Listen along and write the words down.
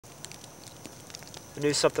I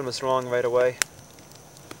knew something was wrong right away.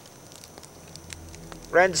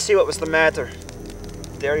 Ran to see what was the matter.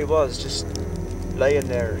 There he was, just laying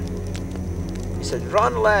there. He said,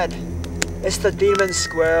 "Run, lad! It's the Demon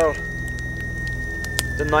Squirrel."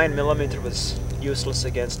 The 9mm was useless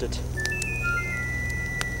against it.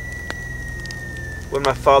 When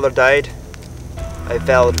my father died, I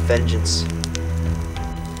vowed vengeance.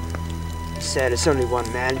 He said it's only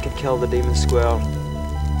one man can kill the Demon Squirrel.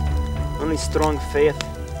 Only strong faith,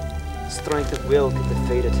 strength of will could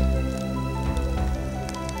defeat it.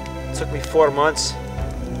 It took me 4 months.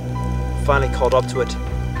 Finally caught up to it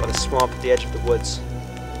by the swamp at the edge of the woods.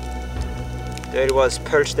 There he was,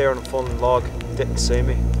 perched there on a fallen log. Didn't see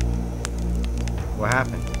me. What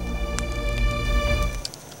happened?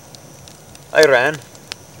 I ran.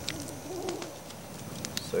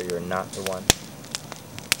 So you're not the one?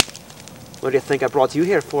 What do you think I brought you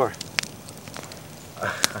here for?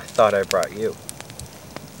 I thought I brought you.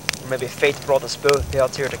 Maybe fate brought us both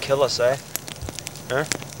out here to kill us, eh? Huh?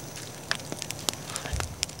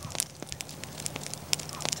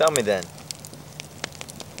 Tell me then.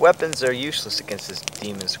 Weapons are useless against this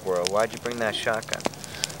demon squirrel. Why'd you bring that shotgun?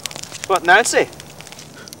 What, Nancy?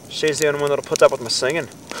 She's the only one that'll put up with my singing.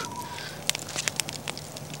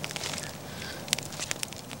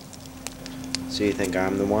 So you think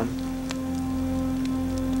I'm the one?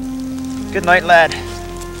 Good night, lad.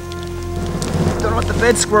 Don't want the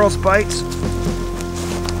bed squirrel's bites.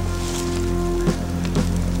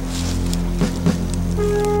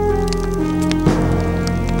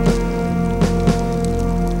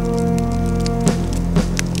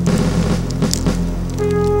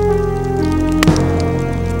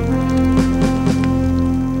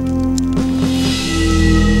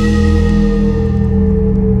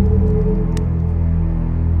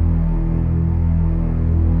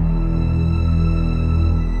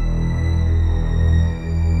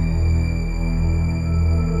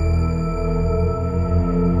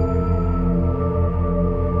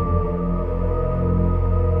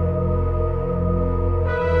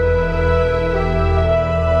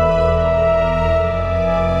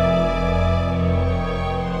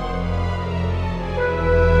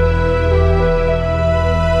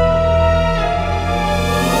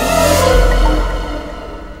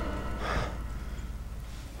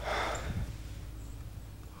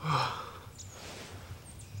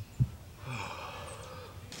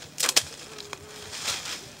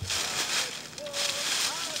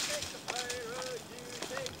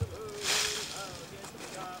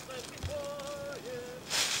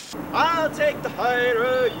 I'll take the high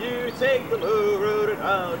road, you take the low road, and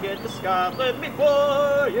I'll get to Scotland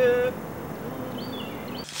before you.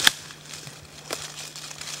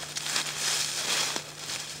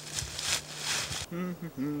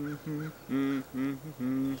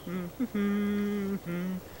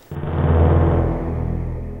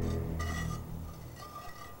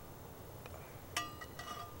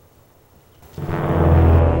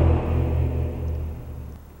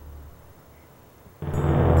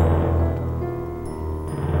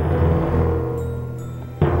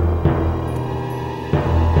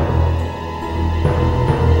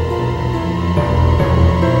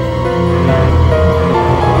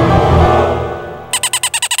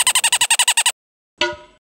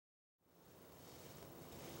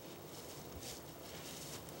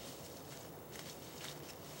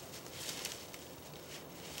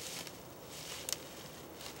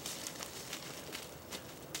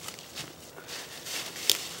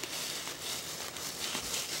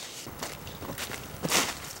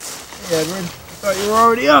 Edward, thought you were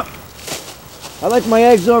already up. I like my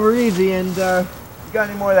eggs over easy, and you got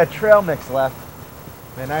any more of that trail mix left?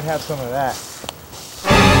 Man, I'd have some of that.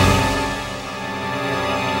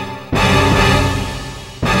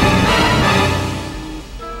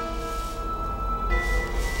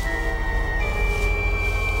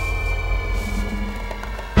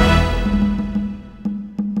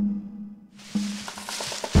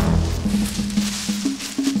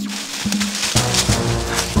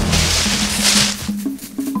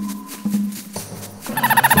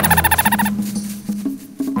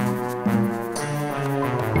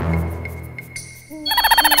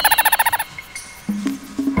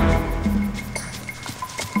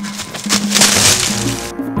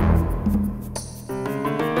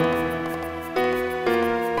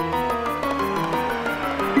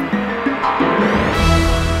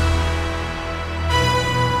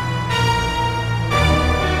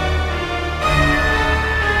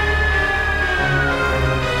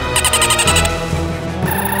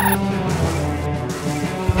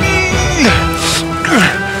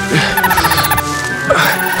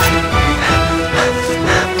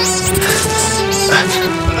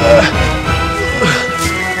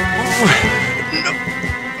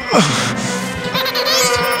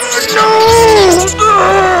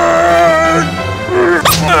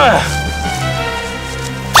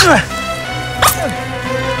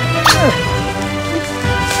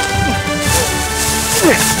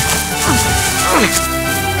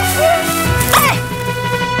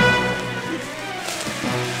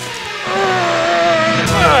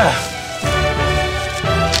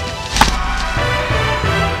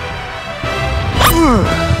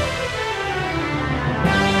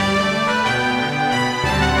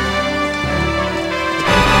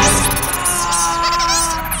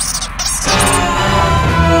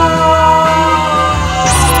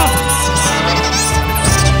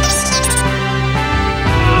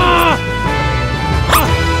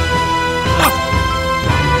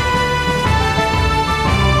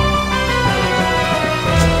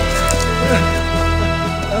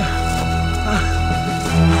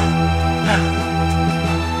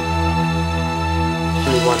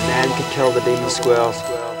 Only one man can kill the Demon Squirrel.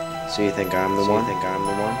 So you think I'm the one?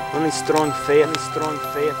 Only strong faith,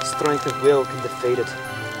 strength of will can defeat it.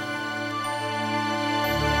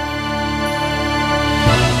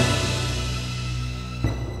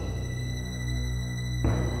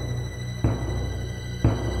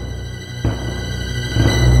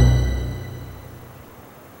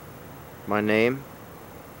 My name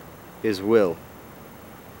is Will.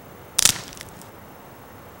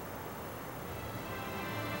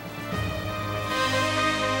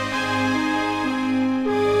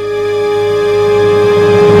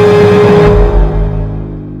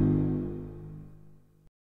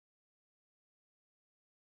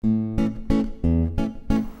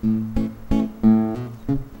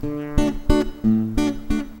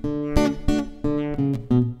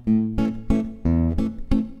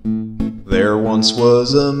 There once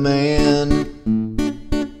was a man,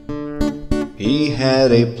 he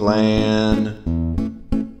had a plan.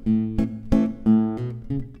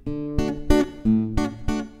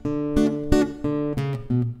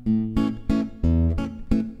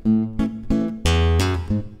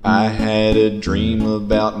 I had a dream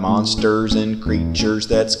about monsters and creatures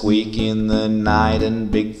that squeak in the night, and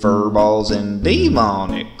big furballs and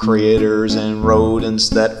demonic critters and rodents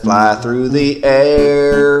that fly through the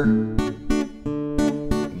air.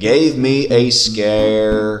 Gave me a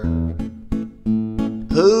scare.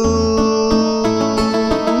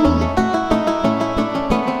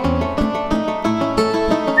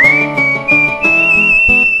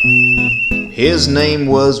 His name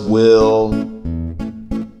was Will.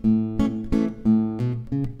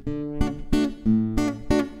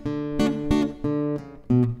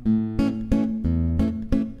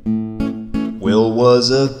 Will was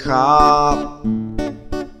a cop.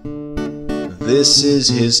 This is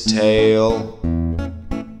his tale.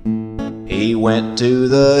 He went to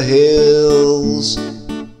the hills,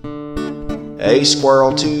 a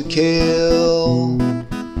squirrel to kill.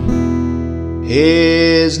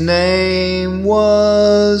 His name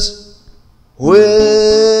was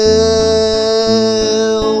Will.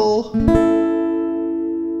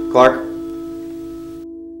 Clark?